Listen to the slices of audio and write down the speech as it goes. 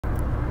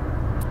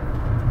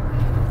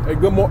Hey,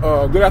 good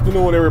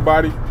afternoon,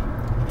 everybody.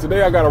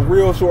 Today I got a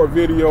real short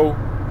video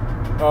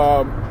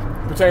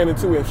pertaining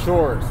to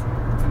insurance,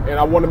 and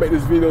I want to make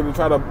this video to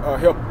try to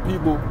help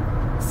people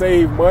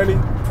save money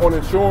on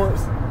insurance.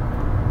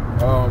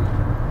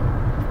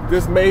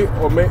 This may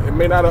or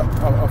may not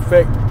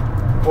affect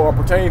or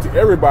pertain to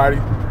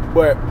everybody,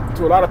 but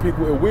to a lot of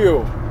people it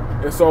will.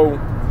 And so,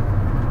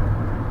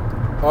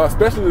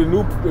 especially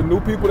the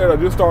new people that are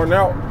just starting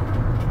out.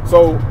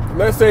 So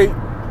let's say,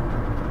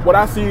 what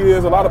I see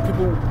is a lot of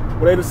people,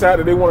 when they decide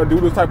that they want to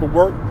do this type of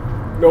work,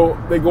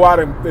 they go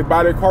out and they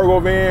buy their cargo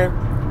van,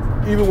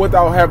 even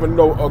without having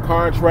a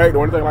contract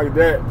or anything like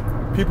that.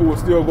 People will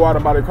still go out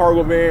and buy their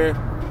cargo van,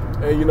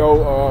 and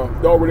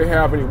don't really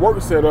have any work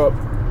set up.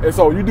 And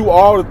so you do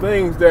all the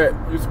things that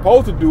you're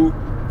supposed to do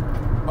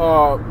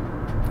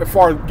as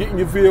far as getting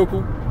your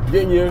vehicle,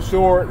 getting your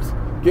insurance,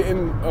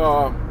 getting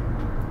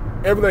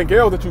everything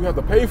else that you have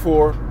to pay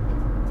for,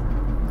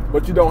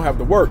 but you don't have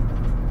to work.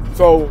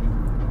 So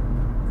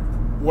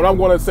what I'm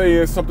going to say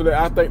is something that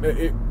I think that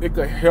it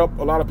could help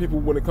a lot of people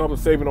when it comes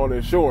to saving on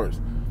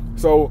insurance.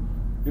 So,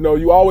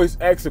 you always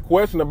ask a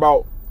question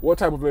about what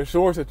type of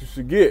insurance that you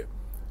should get.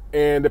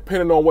 And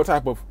depending on what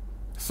type of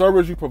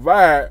service you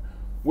provide,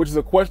 which is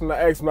a question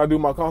I ask when I do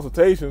my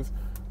consultations,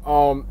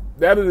 that'll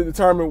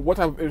determine what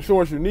type of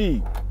insurance you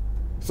need.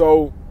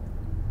 So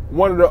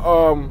one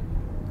of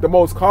the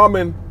most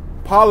common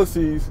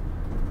policies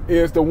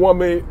is the $1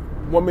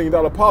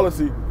 million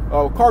policy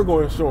of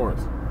cargo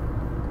insurance.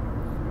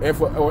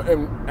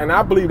 And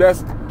I believe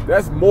that's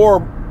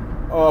more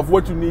of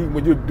what you need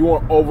when you're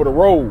doing over the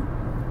road,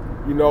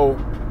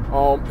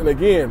 and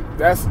again,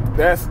 that's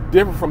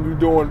different from you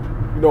doing,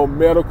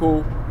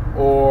 medical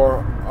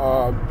or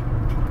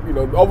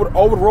over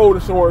the road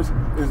insurance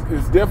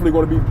is definitely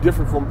going to be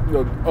different from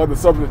other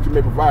services that you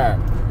may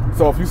provide.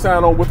 So if you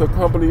sign on with a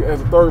company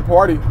as a third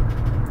party,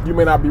 you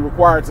may not be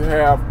required to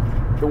have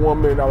the $1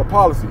 million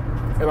policy.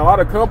 And a lot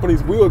of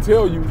companies will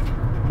tell you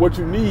what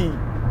you need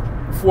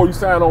before you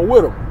sign on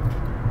with them.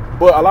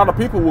 But a lot of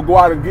people will go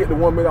out and get the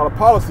 $1 million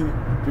policy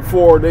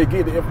before they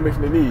get the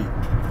information they need.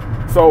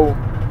 So,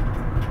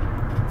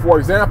 for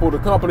example, the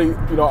company,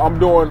 I'm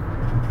doing,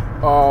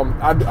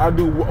 I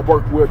do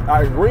work with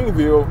out in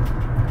Greenville.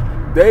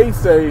 They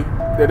say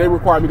that they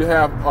require me to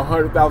have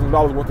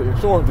 $100,000 worth of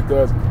insurance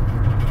because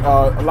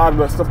a lot of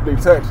the stuff they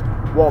touch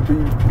won't be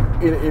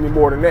any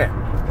more than that.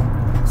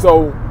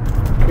 So,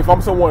 if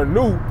I'm someone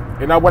new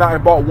and I went out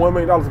and bought $1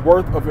 million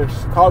worth of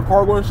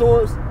cargo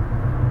insurance,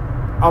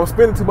 I'm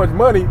spending too much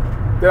money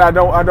that I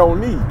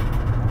don't need.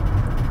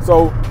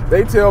 So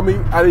they tell me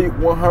I need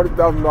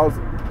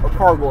 $100,000 of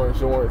cargo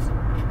insurance,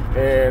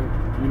 and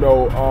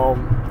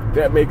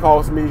that may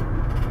cost me.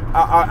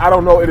 I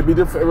don't know. It'll be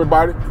different for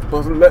everybody,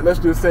 but let's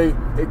just say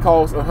it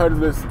costs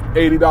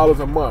 $180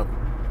 a month.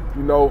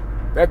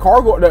 That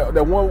cargo, that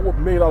 $1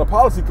 million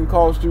policy can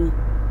cost you,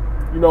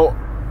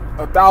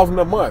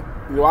 $1,000 a month.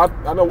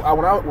 I know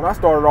when I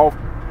started off,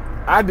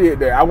 I did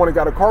that. I went and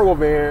got a cargo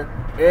van,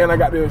 and I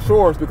got the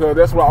insurance because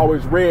that's what I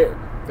always read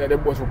that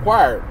it was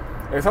required.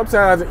 And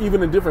sometimes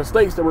even in different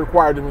states they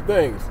require different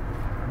things.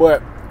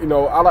 But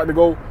I like to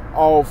go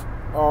off,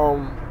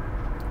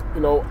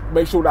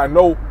 make sure that I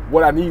know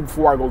what I need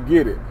before I go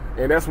get it.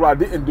 And that's what I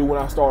didn't do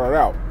when I started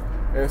out.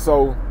 And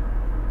so,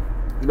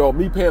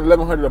 me paying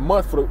 $1,100 a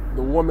month for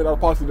the $1 million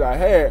policy that I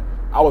had,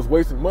 I was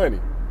wasting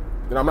money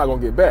that I'm not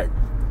gonna get back.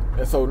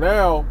 And so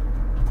now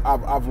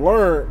I've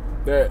learned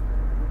that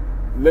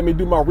let me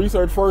do my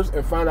research first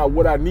and find out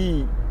what I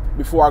need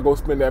before I go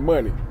spend that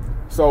money.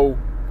 So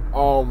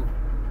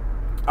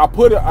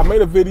I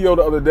made a video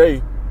the other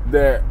day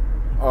that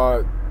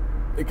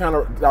it kind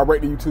of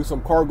directed you to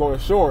some cargo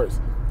insurance,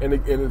 and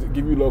it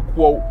give you a little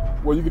quote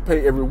where you can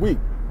pay every week.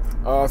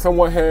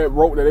 Someone had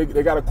wrote that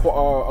they got a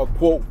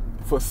quote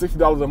for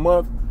 $60 a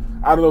month.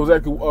 I don't know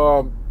exactly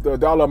the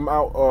dollar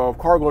amount of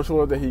cargo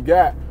insurance that he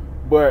got,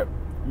 but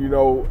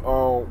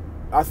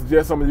I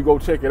suggest some of you go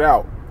check it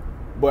out.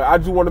 But I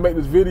just want to make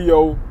this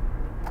video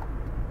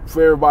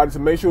for everybody to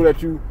make sure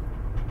that you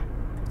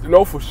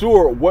know for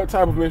sure what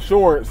type of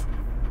insurance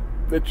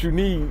that you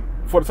need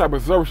for the type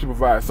of service you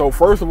provide. So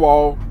first of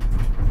all,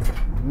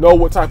 know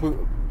what type of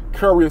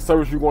courier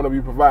service you're going to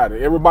be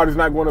providing. Everybody's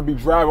not going to be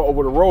driving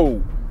over the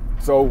road,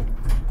 so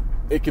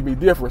it can be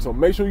different. So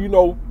make sure you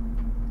know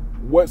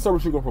what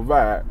service you're going to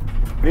provide.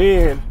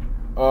 Then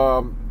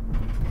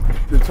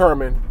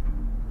determine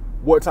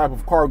what type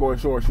of cargo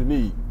insurance you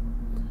need.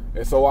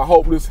 And so I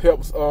hope this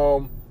helps.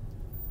 I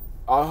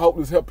hope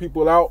this helps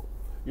people out,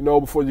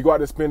 before you go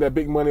out and spend that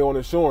big money on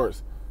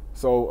insurance.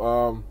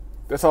 So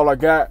that's all I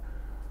got.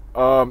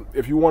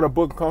 If you want to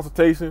book a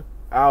consultation,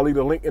 I'll leave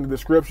the link in the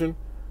description.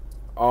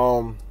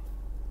 And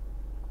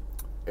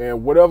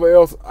whatever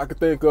else I could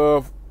think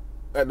of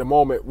at the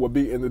moment will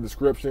be in the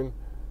description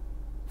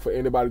for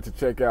anybody to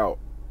check out.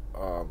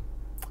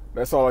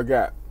 That's all I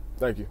got.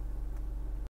 Thank you.